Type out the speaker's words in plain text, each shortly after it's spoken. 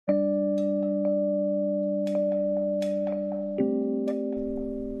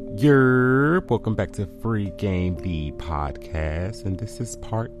Welcome back to Free Game, the podcast, and this is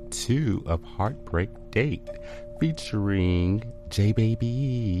part 2 of Heartbreak Date, featuring J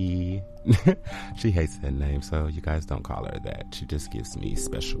Baby. She hates that name, so you guys don't call her that. She just gives me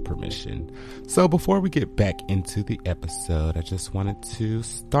special permission. So before we get back into the episode, I just wanted to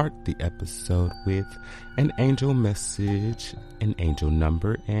start the episode with an angel message, an angel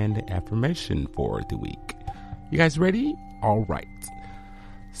number, and an affirmation for the week. You guys ready? All right.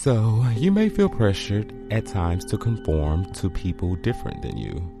 So, you may feel pressured at times to conform to people different than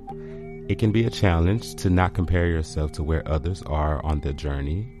you. It can be a challenge to not compare yourself to where others are on their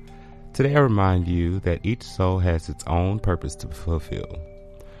journey. Today I remind you that each soul has its own purpose to fulfill.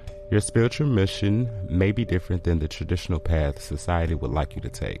 Your spiritual mission may be different than the traditional path society would like you to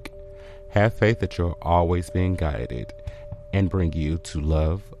take. Have faith that you're always being guided and bring you to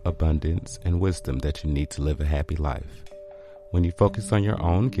love, abundance, and wisdom that you need to live a happy life. When you focus on your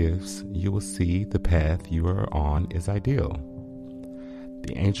own gifts, you will see the path you are on is ideal.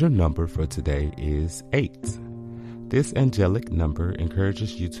 The angel number for today is 8. This angelic number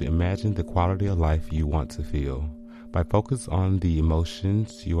encourages you to imagine the quality of life you want to feel. By focusing on the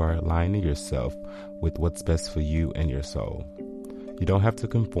emotions, you are aligning yourself with what's best for you and your soul. You don't have to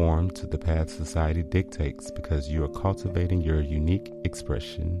conform to the path society dictates because you are cultivating your unique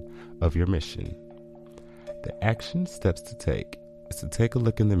expression of your mission. The action steps to take is to take a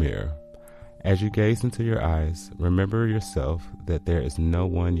look in the mirror. As you gaze into your eyes, remember yourself that there is no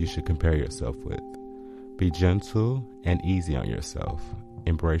one you should compare yourself with. Be gentle and easy on yourself.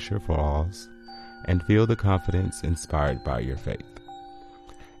 Embrace your flaws and feel the confidence inspired by your faith.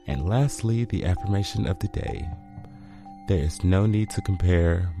 And lastly, the affirmation of the day. There is no need to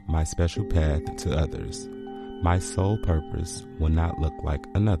compare my special path to others. My sole purpose will not look like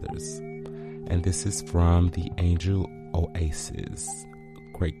another's. And this is from the Angel Oasis.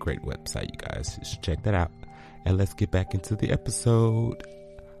 Great website, you guys. You should check that out. And let's get back into the episode.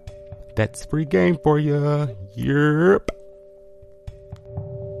 That's free game for you. Yep.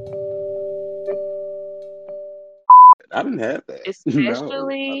 I didn't have that. Especially, no,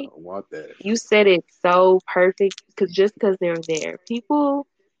 I don't want that. You said it so perfect because they're there. People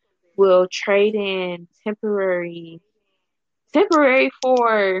will trade in temporary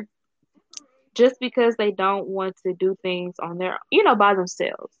for just because they don't want to do things on their, by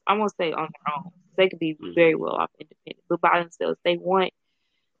themselves. I won't say on their own. They could be very well off independent, but by themselves, they want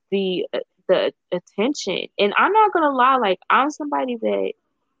the attention. And I'm not gonna lie, like I'm somebody that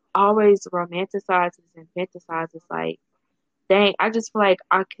always romanticizes and fantasizes. Like, dang, I just feel like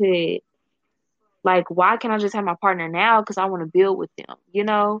I could, like, why can't I just have my partner now? Because I want to build with them.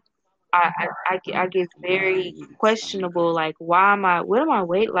 I get very questionable. Like, what am I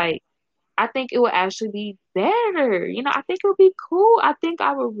waiting? Like, I think it would actually be better. I think it would be cool. I think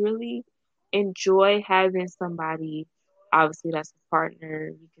I would really enjoy having somebody, obviously that's a partner,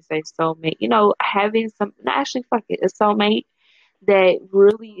 you can say soulmate, having a soulmate that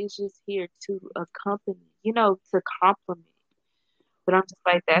really is just here to accompany, to compliment. But I'm just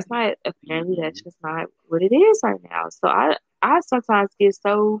like, that's just not what it is right now. So I sometimes get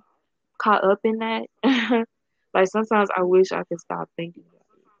so caught up in that. Like sometimes I wish I could stop thinking about it.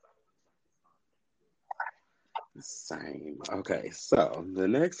 Same. Okay, so the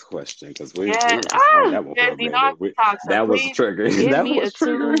next question, because we that were just on that one for a minute. That was a trigger. Give me a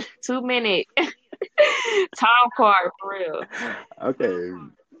 2 minute time card for real. Okay.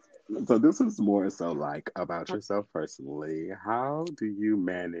 So this is more so like about yourself personally. How do you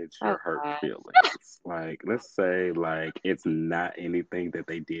manage your hurt feelings? Like, let's say like it's not anything that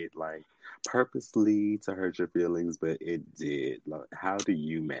they did like purposely to hurt your feelings, but it did. Like, how do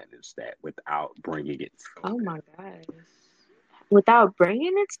you manage that without bringing it to them? Oh my gosh. Without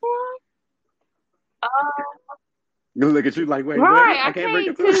bringing it to them? Look at you like, wait, right, I can't bring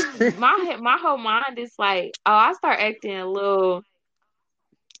it to them. My whole mind is like, I start acting a little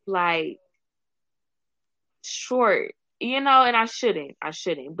like short, and I shouldn't,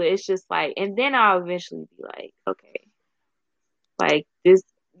 but it's just like, and then I'll eventually be like, okay, like this,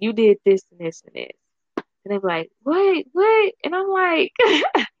 you did this and this and this, and they're like, what, and I'm like,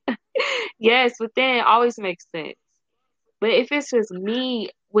 yes, but then it always makes sense. But if it's just me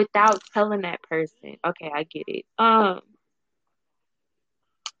without telling that person, okay, I get it. I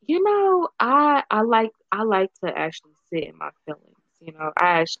like to actually sit in my feelings.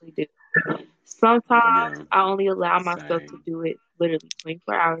 I actually do. Sometimes I only allow myself to do it literally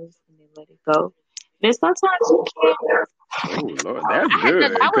 24 hours and then let it go. Then sometimes you can't. Oh Lord, that's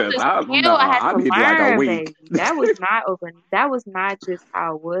good. That was a skill I had to learn, like a week. Baby. That was not just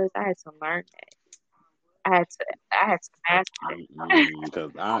how it was. I had to learn that. I had to master it.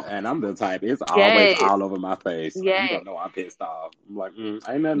 Because I'm the type. It's always Yes, all over my face. You yes, gonna know I'm pissed off. I'm like,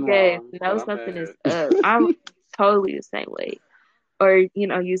 ain't nothing yes. wrong, but Know I'm something is mad. up. I'm totally the same way, or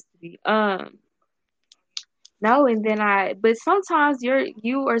used to be. No, and then but sometimes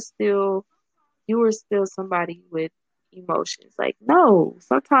you are still somebody with emotions. Like, no,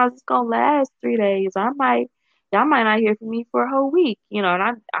 sometimes it's gonna last 3 days. Y'all might not hear from me for a whole week, and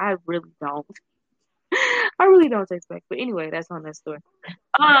I really don't. I really don't take back. But anyway, that's on that story.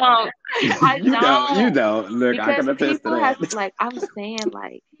 I You don't, don't. Look, I because can attest to people have, that. like, I'm saying,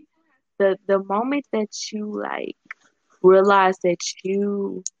 like, the moment that you, like, realize that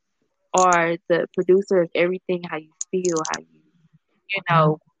you are the producer of everything, how you feel, how you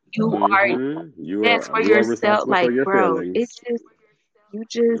know, you are, yes, for You are yourself. responsible for Like, your bro, feelings. you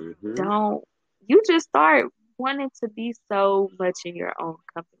just Hmm. don't, you just start wanting to be so much in your own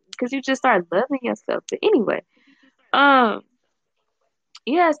company because you just start loving yourself. But anyway, um,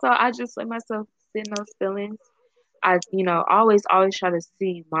 yeah, so I just let myself sit in those feelings. I, always try to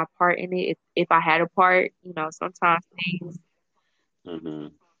see my part in it. If I had a part, sometimes things, Hmm.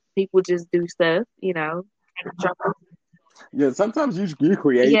 people just do stuff, Yeah, sometimes you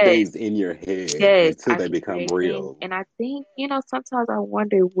create Yes, things in your head yes, until I they can become create things, real. and I think, sometimes I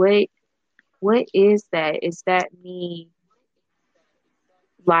wonder what is that? Is that me,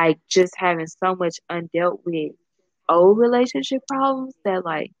 like, just having so much undealt with old relationship problems that,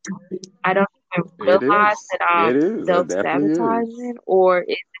 like, I don't even It realize is. that I'm It is. It definitely is. self-sabotaging, or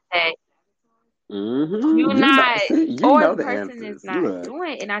is it that you You know, not, see, you or know the the person is answers. not Look.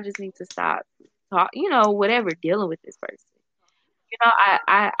 doing it, and I just need to stop whatever, dealing with this person.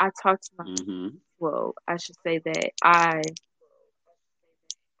 I talk to my, Hmm. well, I should say that I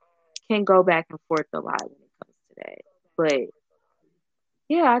can go back and forth a lot when it comes to that. But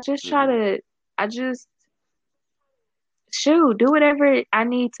yeah, Hmm. I just, shoot, do whatever I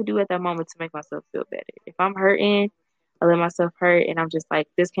need to do at that moment to make myself feel better. If I'm hurting, I let myself hurt, and I'm just like,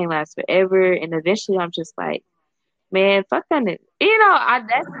 this can't last forever. And eventually I'm just like, man, fuck that nigga.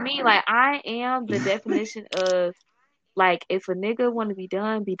 That's me. Like, I am the definition of, like, if a nigga want to be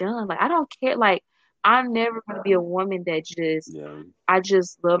done, be done. Like, I don't care. Like, I'm never going to be a woman that Yeah. I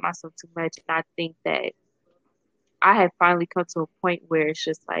just love myself too much. And I think that I have finally come to a point where it's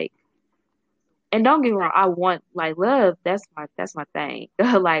just like, and don't get me wrong, I want, like, love. That's my thing.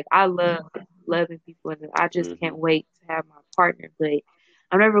 Like, I love loving people, and I just can't Hmm. wait to have my partner. But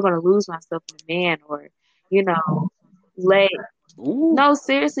I'm never gonna lose myself in a man, or you know, let Ooh, no,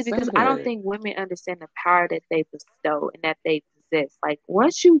 seriously, say because I don't that. think women understand the power that they bestow and that they possess. Like,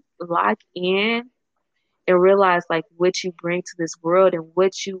 once you lock in and realize, like, what you bring to this world and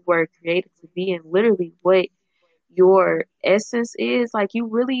what you were created to be, and literally what your essence is, like,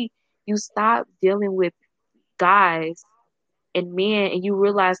 you stop dealing with guys and men, and you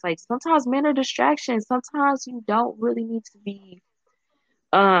realize, like, sometimes men are distractions. Sometimes you don't really need to be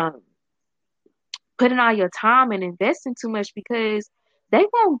um putting all your time and investing too much, because they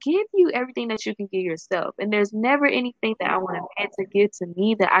won't give you everything that you can give yourself. And there's never anything that I want a man to give to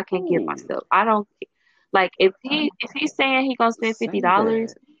me that I can give Ooh, myself. I don't, like, if he's saying he gonna spend say $50,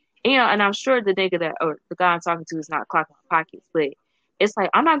 that. and I'm sure the nigga that, or the guy I'm talking to, is not clocking my pockets, but it's like,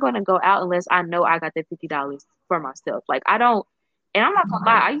 I'm not gonna go out unless I know I got that $50 for myself. Like, I don't, and I'm not gonna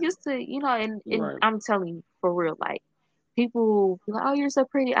lie, I used to, and Right. I'm telling you for real, like, people be like, "Oh, you're so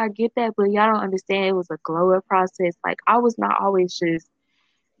pretty." I get that, but y'all don't understand. It was a glow up process. Like, I was not always just,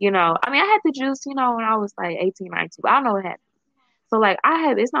 I mean, I had the juice, when I was like 18, 19. But I don't know what happened. So, like,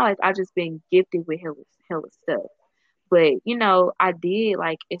 it's not like I just been gifted with hella stuff. But, I did,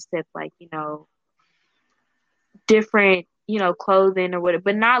 like, accept, like, different, clothing or whatever,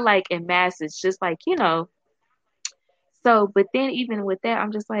 but not like in masses, just like, So, but then even with that,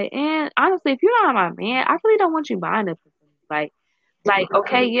 I'm just like, and honestly, if you're not my man, I really don't want you buying it for me. Like,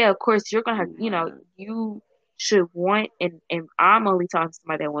 okay, yeah, of course you're gonna have, Right. you should want, and I'm only talking to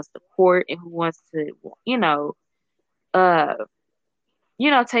somebody that wants support and who wants to, uh,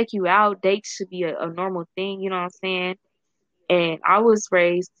 take you out. Dates should be a normal thing. You know what I'm saying? And I was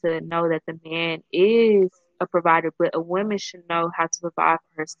raised to know that the man is a provider, but a woman should know how to provide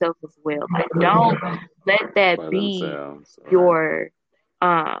for herself as well. Like, don't let that For be themselves. Right. your,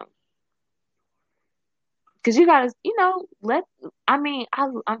 um, because you gotta, I mean,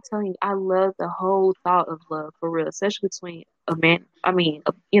 I'm telling you, I love the whole thought of love for real, especially between a man, I mean,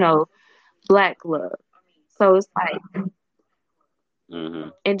 black love. So it's like, Hmm.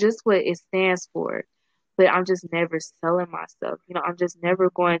 and just what it stands for. But I'm just never selling myself. I'm just never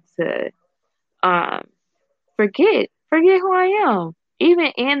going to, um, forget who I am, even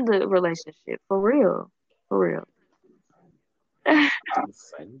in the relationship, for real. For real.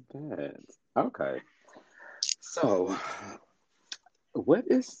 Say that. Okay. So, what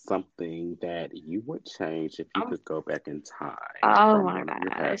is something that you would change if you I'm, could go back in time oh from my one of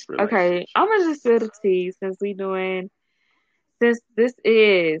your past gosh. Okay, I'm relationships? gonna just spill the tea since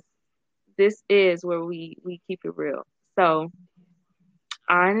this is where we keep it real. So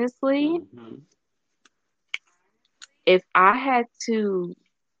honestly, Hmm. if I had to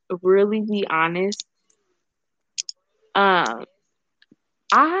really be honest, um,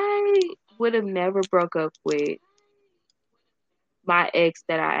 I would have never broke up with my ex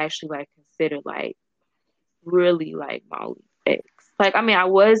that I actually like consider like really like my only ex. Like I mean, I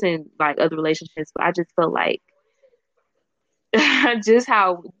was in like other relationships, but I just felt like just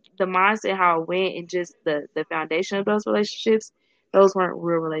how the mindset, how it went, and just the foundation of those relationships, those weren't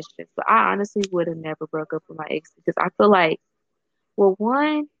real relationships. But I honestly would have never broke up with my ex because I feel like, well,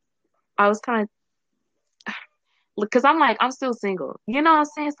 one, I was kind of because I'm like I'm still single. You know what I'm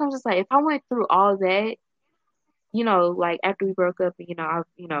saying? So I'm just like if I went through all that, like after we broke up, and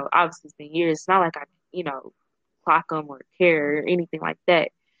obviously it's been years. It's not like I, clock them or care or anything like that.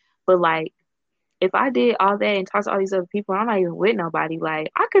 But like if I did all that and talked to all these other people, I'm not even with nobody.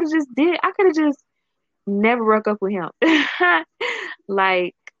 Like I could have just never broke up with him.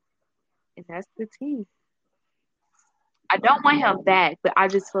 Like, and that's the tea. I don't want him back, but I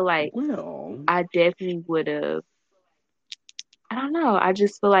just feel like Well, I definitely would have. I don't know. I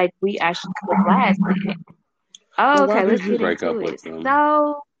just feel like we actually could have lasted. Oh, well, why okay, let's did you get break into up it. with them?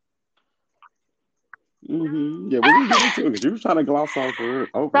 So, Yeah, we can get into it because you were trying to gloss over I it.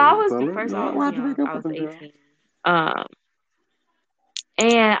 was So first. I was why'd you break young. up I with was them, girl? 18. Um,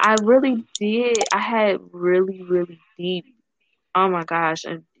 and I really did. I had really, really deep. Oh my gosh,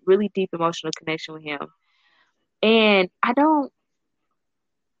 a really deep emotional connection with him. And I don't.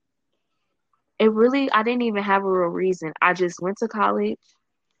 It really. I didn't even have a real reason. I just went to college,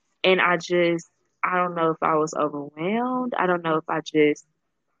 and I don't know if I was overwhelmed. I don't know if I just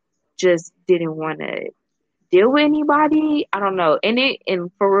didn't want to deal with anybody. I don't know. And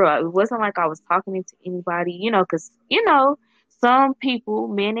for real, it wasn't like I was talking to anybody, because some people,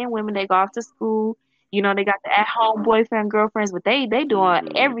 men and women, they go off to school. They got the at home boyfriend, girlfriends, but they doing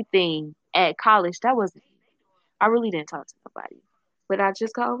Hmm. everything at college. That wasn't me. I really didn't talk to nobody. But I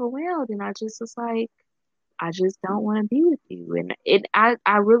just got overwhelmed and I just was like, I just don't want to be with you. And I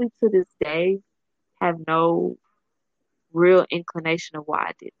really to this day have no real inclination of why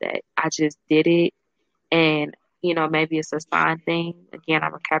I did that. I just did it, and maybe it's a sign thing. Again,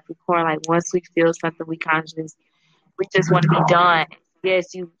 I'm a Capricorn. Like once we feel something, we just want to be done.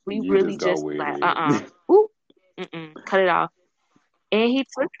 Yes, we You really just go just with like it. ooh, cut it off. And he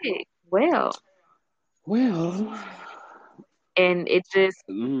took it well, Well, and it just.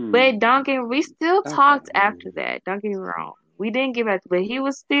 mm, But don't get we still talked okay. after that. Don't get me wrong. We didn't get back, but he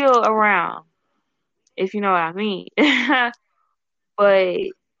was still around, if you know what I mean. But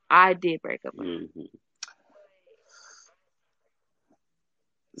I did break up with Hmm.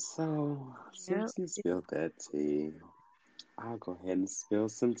 So, him. since you spilled that tea, I'll go ahead and spill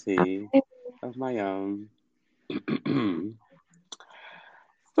some Yep. tea of my own.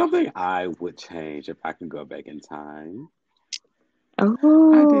 Something I would change if I could go back in time.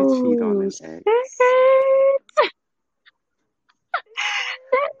 I did cheat on Oh, an ex.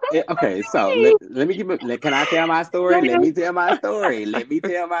 shit. Okay, so Hey, let me can I tell my story? Let girl, me tell my story. Let me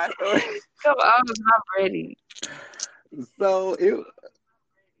tell my story. come on, I'm ready. So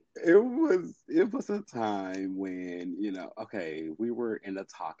it was a time when, okay, we were in the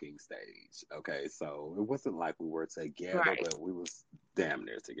talking stage. Okay, so it wasn't like we were together, Right. but we was damn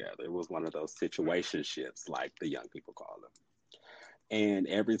near together. It was one of those situationships, like the young people call them. And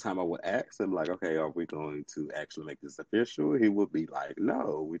every time I would ask him, like, okay, are we going to actually make this official? He would be like,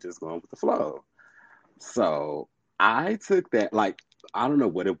 no, we just going with the flow. So I took that, like, I don't know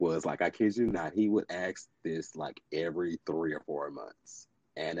what it was. Like, I kid you not, he would ask this like every 3 or 4 months.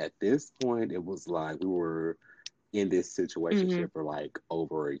 And at this point, it was like we were in this situation Mm-hmm. for like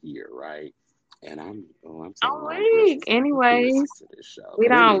over a year, right? And I'm telling I'm you, I'm weak. precious. Like, who Anyways, listens to this show? we But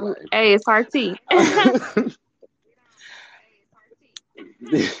don't. anyway. Hey, it's our tea.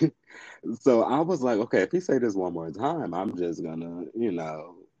 So I was like, okay, if he say this one more time, I'm just gonna,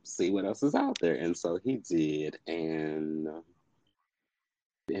 see what else is out there. And so he did, and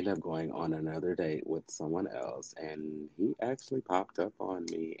end up going on another date with someone else, and he actually popped up on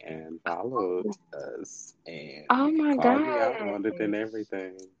me and followed us and Oh my called me out on it and gosh.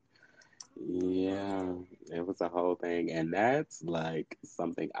 everything. Yeah, it was a whole thing, and that's like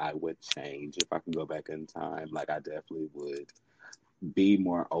something I would change if I could go back in time. Like I definitely would be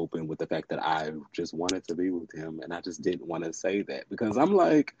more open with the fact that I just wanted to be with him, and I just didn't want to say that because I'm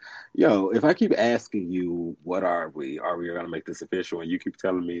like, yo, if I keep asking you, what are we gonna make this official, and you keep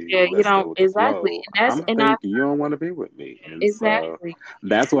telling me, Yeah, you let's go don't with the exactly. flow, And that's I'm gonna and I think you don't want to be with me, and so exactly.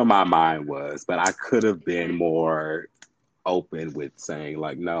 that's where my mind was. But I could have been more open with saying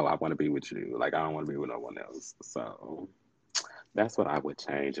like, no, I want to be with you. Like I don't want to be with no one else. So that's what I would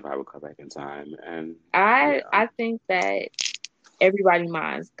change if I would go back in time. And yeah. I think that everybody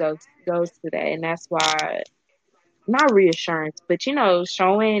minds goes to that, and that's why not reassurance, but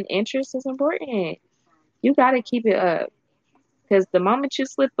showing interest is important. You got to keep it up because the moment you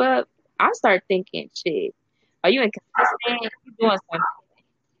slip up, I start thinking, shit, are you inconsistent? You doing something?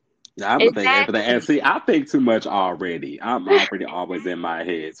 I'm gonna think everything. And Exactly. see, I think too much already. I'm already always in my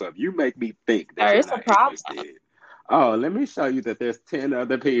head. So if you make me think that Or you're it's a not problem. interested, oh, let me show you that there's 10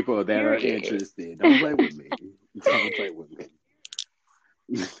 other people that are Period. interested. Don't play with me. Don't play with me.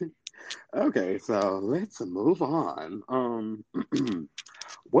 Okay, so let's move on.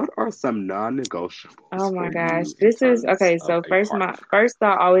 What are some Oh non-negotiables my for gosh, you in this is terms okay. of So a first, my partner? first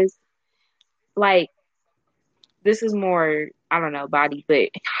thought always like this is more I don't know body, but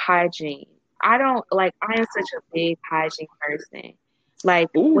hygiene. I don't like. I am such a big hygiene person. Like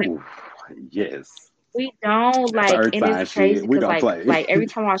when Ooh, yes. we don't That's like, earth and it's sign crazy shit. We because don't play. like every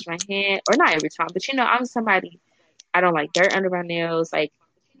time I wash my hand, or not every time, but I'm somebody I don't like dirt under my nails. Like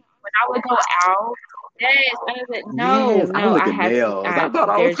when I would go out, yes, I was like, no, Yes, I don't no, look at nails. I thought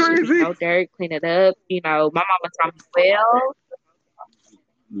I was there should be crazy. no dirt. Clean it up. My mama taught me well.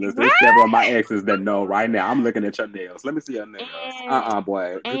 Listen, there's several of my exes that know right now. I'm looking at your nails. Let me see your nails. And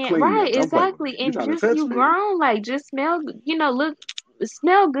Boy. Clean right, them. Don't play with me. exactly. You And trying to just touch you me? grown, like just smell, look,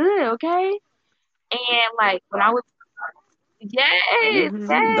 smell good, okay? And like when I was, yes,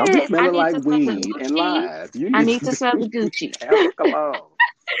 Don't be yes, I smelling need like to smell the weed and Gucci. lies. You I need need to to smell the Gucci. have some cologne.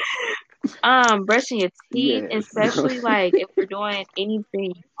 Brushing your teeth, Yes. especially like if we're doing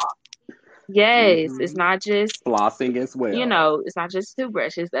anything. Yes, it's hmm not just, Flossing as well. it's not just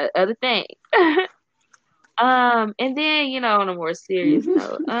toothbrush, it's the other thing. And then, on a more serious hmm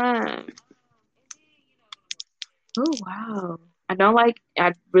note, oh wow.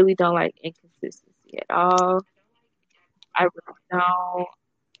 I really don't like inconsistency at all. I really don't.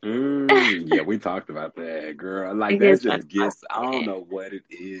 Yeah, we talked about that, girl. Like It that gets under just my gets, I don't skin. know what it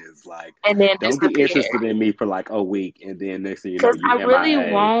is. Like, And then don't be disappear. interested in me for like a week and then next thing you know, Because you I really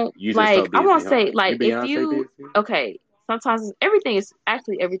MIA. won't, You just so like, I busy, won't huh? say, You like, if Beyonce you, busy? okay, sometimes everything is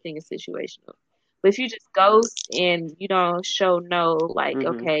situational. But if you just ghost and you don't show no, like, Mm-hmm.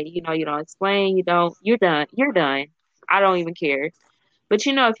 okay, you don't explain, you're done. I don't even care. But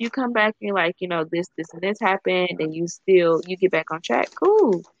if you come back and like, this and this happened, and you get back on track,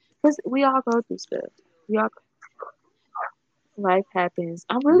 cool. Because we all go through stuff. We all life happens.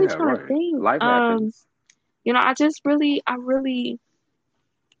 I'm really Yeah, trying to right. think. Life happens.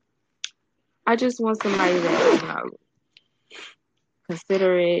 I just want somebody that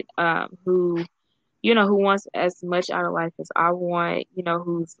considerate, who wants as much out of life as I want.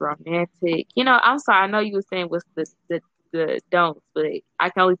 Who's romantic. I'm sorry. I know you were saying what's the don'ts, but I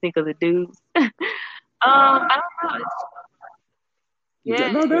can only think of the dudes. I don't know.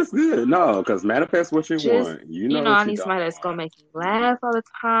 No, Yes, that's good. No, because manifest what you just want. You know I what you need don't somebody that's gonna want. make me laugh all the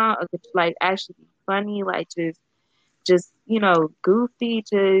time, or could, like actually be funny, like just goofy,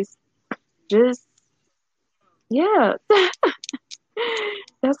 just yeah.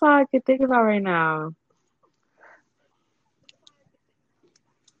 That's all I could think about right now.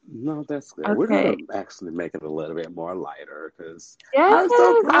 No, that's good. We're Okay. gonna actually make it a little bit more lighter because Yes, I'm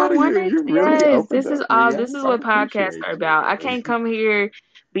so I proud of you. wanted. You really Yes, opened up for me. this is I what podcasts appreciate are about. I you. can't come here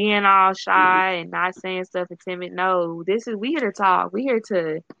being all shy and not saying stuff and timid. No, we here to talk. We here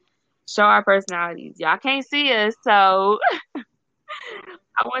to show our personalities. Y'all can't see us, so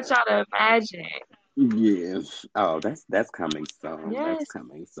I want y'all to imagine. Yes. Oh, that's coming soon. That's Yes,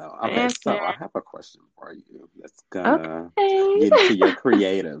 coming soon. Okay, answer. so I have a question for you. That's gonna Okay. get into your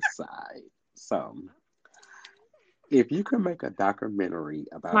creative side. So, if you could make a documentary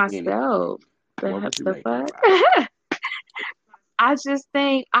about anything, Myself. what would you The make it fuck? about? I just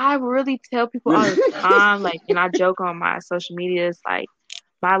think I really tell people all the time, like, and I joke on my social media, it's like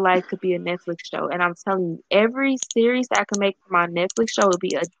my life could be a Netflix show. And I'm telling you, every series that I can make for my Netflix show would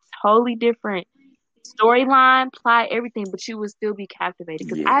be a totally different storyline, plot, everything, but you would still be captivated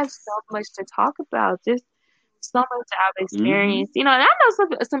because I have so Yes. much to talk about. Just so much that I've Mm-hmm. experienced. And I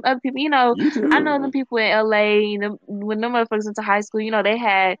know some other people, You I know them too. people in LA, when them motherfuckers went to high school, they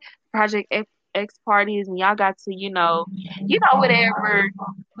had Project X parties and y'all got to, whatever.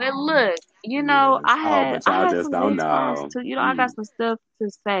 But look. Yes. Oh, but I y'all had just some don't good times know. too. I got some stuff to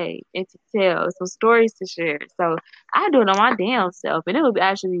say and to tell, some stories to share. So I do it on my damn self, and it would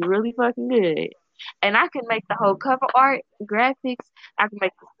actually be really fucking good. And I can make the whole cover art, graphics. I can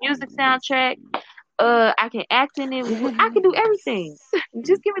make the music soundtrack. Listen. I can act in it. I can do everything. Yes.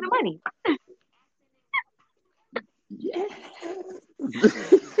 Just give me the money. Yes.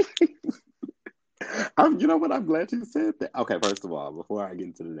 You know what? I'm glad you said that. Okay, first of all, before I get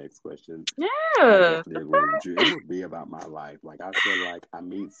into the next question, I Yeah. definitely agree with you. It would be about my life. Like I feel like I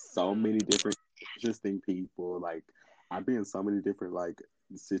meet so many different interesting people. Like I've been in so many different like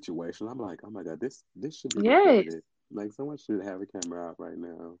situations. I'm like, oh my god, this should be Yes. recorded. Like someone should have a camera out right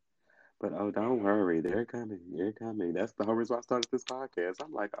now. But oh, don't worry, they're coming. They're coming. That's the whole reason why I started this podcast.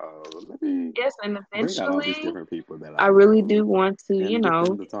 I'm like, oh, let me Yes, and bring out all these eventually, different people that I I really do know want to, and get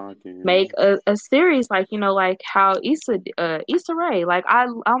them to talk make in. a series like like how Issa Rae. Like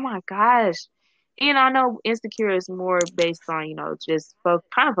oh my gosh. I know Insecure is more based on, just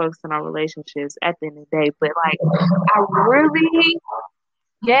kind of focusing on relationships at the end of the day. But like I really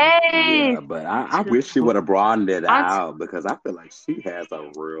yes. Yeah, but I wish she would have broadened it On out because I feel like she has a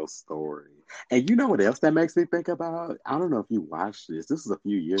real story. And you know what else that makes me think about? I don't know if you watched this. This was a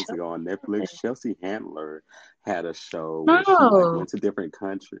few years ago on Netflix. Chelsea Handler had a show where she like no. went to different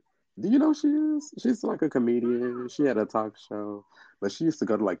countries. Do you know who she is? She's like a comedian. She had a talk show, but she used to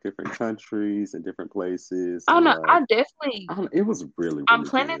go to like different countries and different places Oh and no, I like definitely it was really, I'm really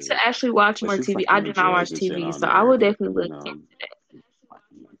planning good. to actually watch But more she's TV. like I from do New not watch Jersey, shit TV, on so I there, will but definitely you look know, into that.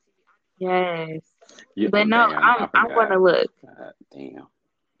 Yes. yeah, But no, damn, I I'm forgot. gonna look. Damn.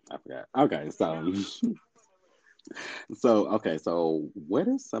 I forgot. Okay, so so okay, so what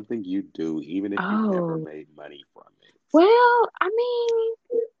is something you do even if you've never Oh. made money from it? Well, I mean,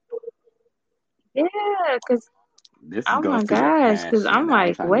 yeah, because This oh my goes to your gosh, because passion. I'm Now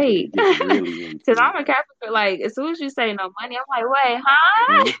I'm like, trying to wait, get really because into I'm a Capricorn. Like, as soon as you say no money, I'm like, wait,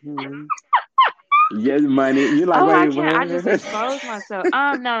 huh? it. Hmm. Yes, money. You like, Oh, I wait, can't. I just what? exposed myself.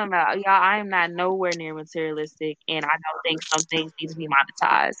 No, y'all. I am not nowhere near materialistic, and I don't think some things need to be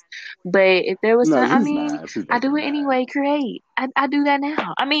monetized. But if there was No, some, I she's mean, not. She's I do definitely it not. anyway. Create. I do that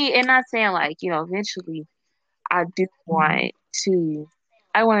now. I mean, and not saying like eventually, I do want to.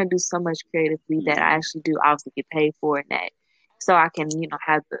 I want to do so much creatively that I Hmm. actually do obviously get paid for it, and that so I can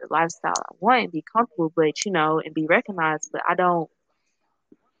have the lifestyle I want and be comfortable, but and be recognized. But I don't.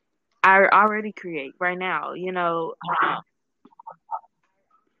 I already create right now.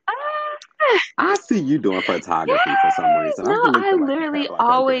 I see you doing photography for some Yes. reason. I No, really I feel like you literally have like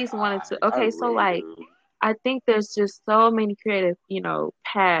a good always wanted eye. to. I Okay, so really like do. I think there's just so many creative,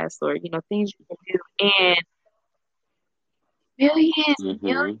 paths or things you can do, and millions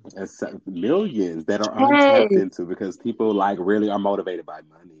and Mm-hmm. Millions that are untapped millions. into because people like really are motivated by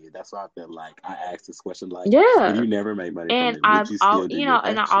money. That's why I feel like I asked this question like, if Yeah. you never made money from And it, would you still do your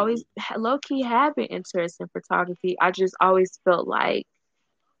I always passion? low key have been interested in photography. I just always felt like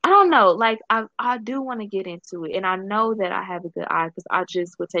I don't know, like I do want to get into it, and I know that I have a good eye because I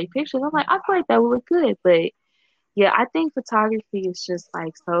just would take pictures. I'm like, I feel like that would look good, but yeah, I think photography is just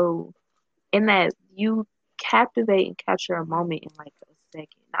like so in that you captivate and capture a moment in like a second.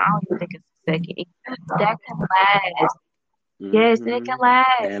 I don't even think it's a second. That can last. Yes, that can Mm-hmm.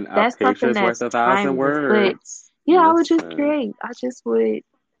 last. And a That's picture something is worth that's 1,000 timeless. But words. yeah, I would just Listen, create. I just would.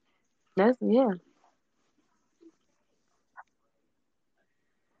 That's yeah.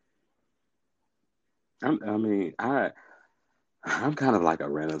 I mean, I'm kind of like a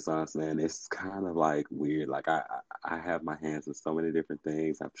renaissance man. It's kind of like weird. Like I have my hands in so many different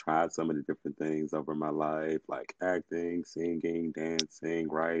things. I've tried so many different things over my life, like acting, singing, dancing,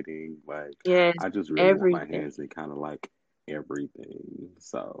 writing. Like Yes, I just really want my everything. hands in kind of like everything.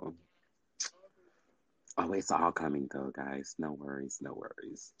 So, oh, it's all coming though, guys. No worries, no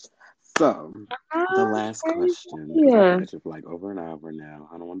worries. So, the last Okay. question, because I've Yeah. had you for like over an hour now.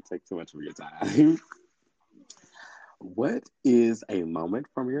 I don't want to take too much of your time. What is a moment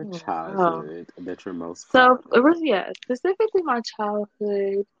from your Wow. childhood that you're most So proud it of? was specifically my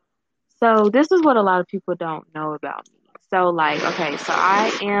childhood. So this is what a lot of people don't know about me. So like, okay, so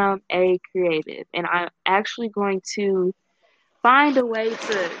I am a creative, and I'm actually going to find a way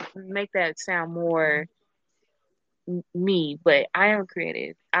to make that sound more me, but I am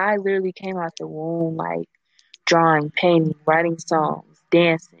creative. I literally came out the womb like drawing, painting, writing songs,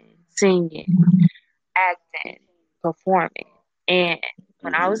 dancing, singing, acting, performing. And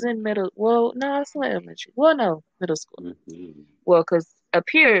when I was Mm-hmm. in no, I was in elementary. Well, no, middle school. Mm-hmm. Well, because up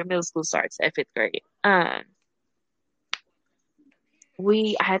here, middle school starts at fifth grade. I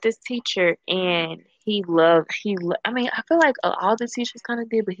had this teacher, and I mean, I feel like all the teachers kind of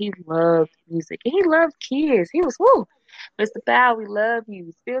did, but he loved music and he loved kids. He was, whoo, Mr. Fowl, we love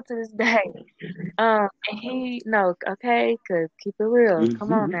you still to this day. And he, no, okay, cause keep it real.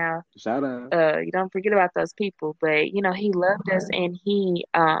 Come on now. Shout out. You don't forget about those people, but you know, he loved us and he,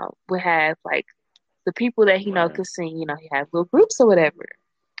 would have like the people that he know could sing, you know, he had little groups or whatever.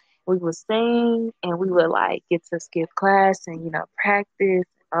 We would sing and we would like get to skip class and, you know, practice.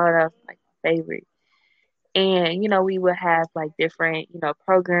 Oh, that was like my favorite. And, you know, we would have like different, you know,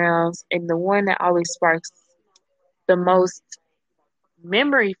 programs. And the one that always sparks the most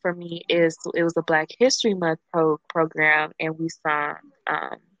memory for me is it was a Black History Month program. And we sung,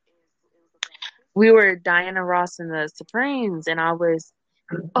 we were Diana Ross and the Supremes. And I was,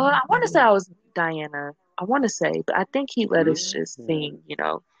 I want to say I was Diana. I want to say, but I think he let us just sing, you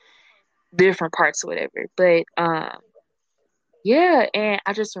know, different parts or whatever. But, yeah. And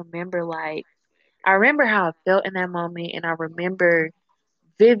I just remember like, I remember how I felt in that moment, and I remember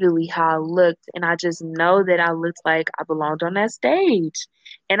vividly how I looked, and I just know that I looked like I belonged on that stage.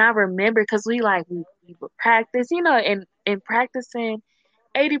 And I remember because we would practice, you know, and in practicing,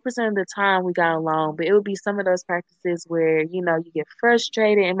 80% of the time we got along, but it would be some of those practices where, you know, you get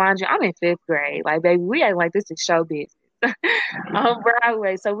frustrated. And mind you, I'm in 5th grade. Like, baby, we act like this is show business on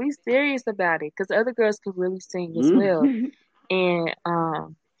Broadway. So we serious about it because other girls could really sing as well. And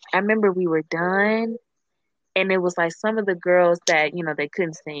I remember we were done, and it was like some of the girls that, you know, they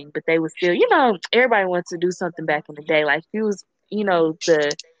couldn't sing, but they would still, you know, everybody wants to do something back in the day. Like, you was, you know,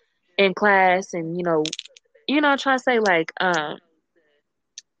 in class and, you know, trying to say let's,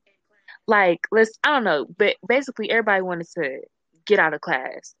 I don't know, but basically everybody wanted to get out of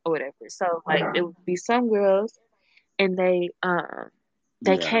class or whatever. So like it would be some girls and they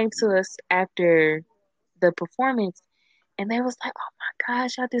came to us after the performance. And they was like, oh my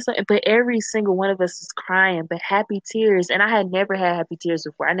gosh, I did something. But every single one of us was crying, but happy tears. And I had never had happy tears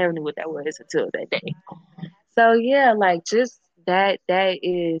before. I never knew what that was until that day. So yeah, like just that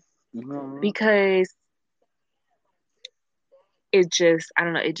is because I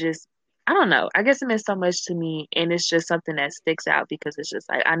don't know. I guess it meant so much to me. And it's just something that sticks out because it's just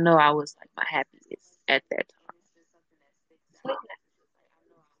like, I know I was like my happiest at that time.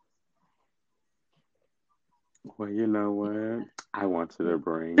 Well, you know what? I want you to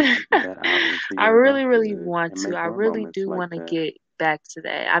bring that out into I really, really want to. I really do want to get back to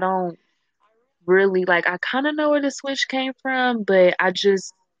that. I don't really I kind of know where the switch came from, but I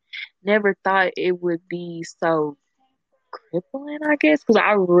just never thought it would be so crippling, I guess, because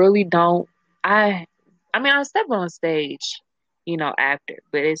I really don't. I mean, I step on stage, you know, after,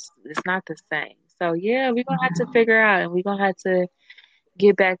 but it's not the same. So yeah, we're gonna have to figure out, and we're gonna have to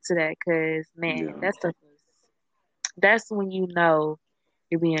get back to that, because man, that's when you know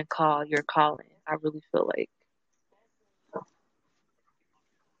you're being called, you're calling. I really feel like. Oh,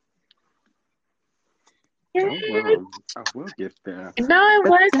 well, I will get there. No, it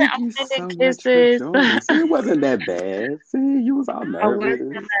wasn't. I'm sending kisses. See, it wasn't that bad. See, you was all nervous.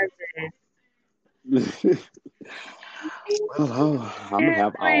 Well, I'm gonna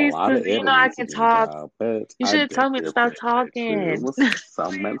have a lot of editing. You know I can talk. But you should have told me to stop talking. It was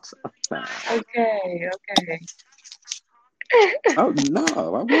so much time. Okay. Oh no, I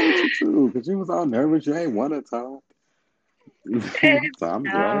wanted you to, because you was all nervous. You ain't want to talk. So I'm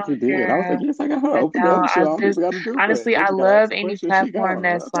glad you did. I was like, yes, I got her open up. Honestly, I love any platform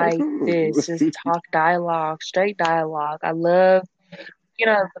that's like this. Just talk dialogue, straight dialogue. I love, the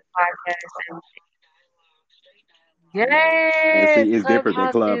podcast. Yes. And see, it's different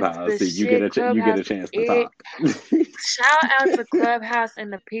than Clubhouse. See, you get a chance to talk. Shout out to Clubhouse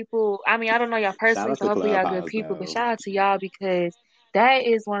and the people. I mean, I don't know y'all personally, so hopefully y'all good people. But shout out to y'all, because that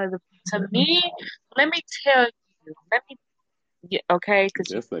is one of the. To me, let me tell you. Okay, because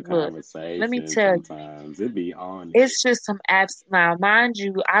just the conversation. Let me tell you, it be on. It's just some apps. Now, mind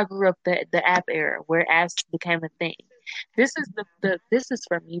you, I grew up the app era where apps became a thing. This is this is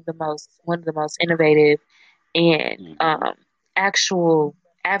for me one of the most innovative and actual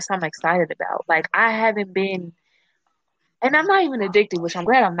apps I'm excited about. Like, I haven't been, and I'm not even addicted, which I'm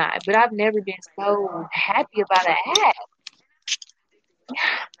glad I'm not. But I've never been so happy about an app.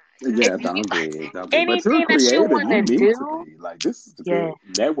 Yeah, don't be. Anything but that you want to do, like, this is good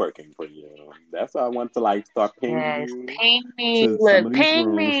networking for you. That's why I want to start pinging you. Ping me, look,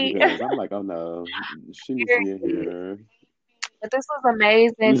 ping me. I'm like, oh no, she needs to be here. But this was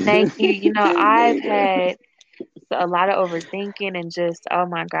amazing. Thank you. I've had a lot of overthinking and just, oh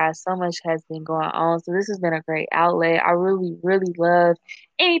my God, so much has been going on. So this has been a great outlet. I really, really love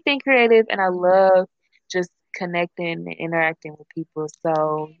anything creative, and I love just connecting and interacting with people.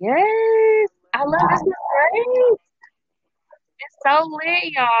 So yes, I love this. Is great. It's so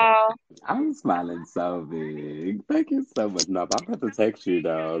lit, y'all. I'm smiling so big. Thank you so much. No, but I'm about to text you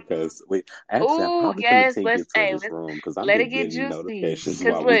though, because I'm Ooh, probably gonna yes. take you to this room because I'm Let it just get getting juicy. notifications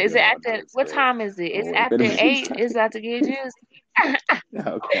Cause while look, we is it doing after? this. What time is it? It's Oh, after 8. It's about to get juicy.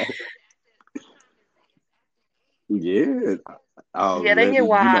 Okay. Yeah. Oh, Yeah, they get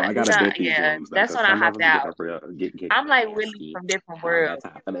wild. I gotta bet these Yeah, rooms though, that's because when I some of hopped them get out. up real, get I'm like really nasty. from different I don't got worlds.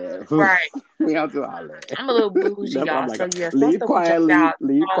 time for that. Right. We don't do all that. I'm a little bougie, That's why I'm y'all. like, So yeah, some leave stuff we jumped quietly, out.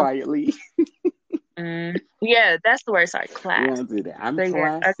 leave quietly. Yeah, that's the word. Sorry, We class. don't do that. I'm So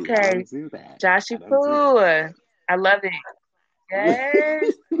yeah, classy. I okay. don't do that. Joshy I don't do Poo. I love it.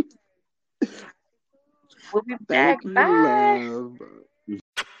 Yes. that. We'll be back. Thank you, Bye. love.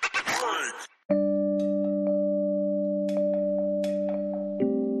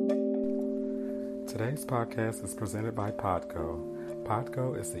 Today's podcast is presented by Podgo.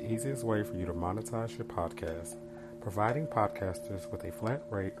 Podgo is the easiest way for you to monetize your podcast, providing podcasters with a flat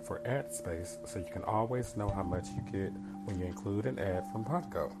rate for ad space so you can always know how much you get when you include an ad from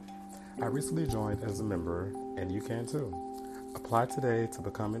Podgo. I recently joined as a member, and you can too. Apply today to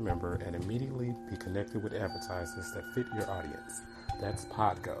become a member and immediately be connected with advertisers that fit your audience. That's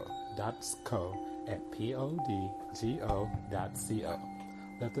podgo.co at podgo.co.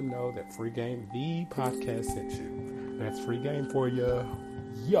 Let them know that Free Game, the podcast, sent you. That's free game for you.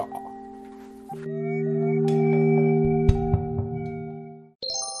 Y'all.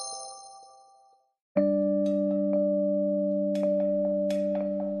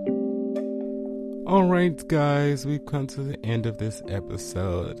 All right, guys, we've come to the end of this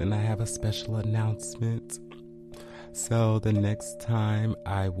episode, and I have a special announcement. So the next time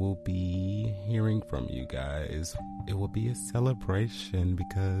I will be hearing from you guys, it will be a celebration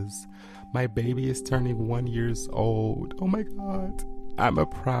because my baby is turning 1 year old. Oh my God. I'm a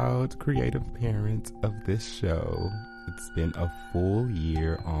proud creative parent of this show. It's been a full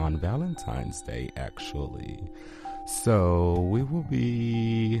year on Valentine's Day, actually. So we will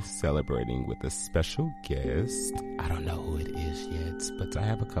be celebrating with a special guest. I don't know who it is yet, but I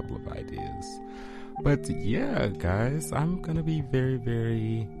have a couple of ideas. But yeah, guys, I'm gonna be very,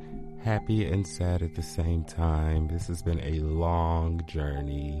 very happy and sad at the same time. This has been a long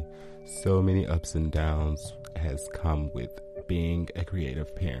journey. So many ups and downs has come with being a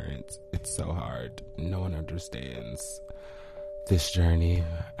creative parent. It's so hard. No one understands this journey,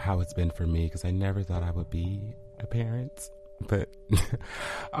 how it's been for me, because I never thought I would be a parent. But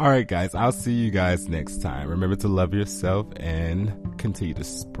all right, guys, I'll see you guys next time. Remember to love yourself and continue to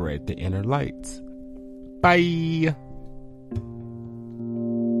spread the inner light. Bye.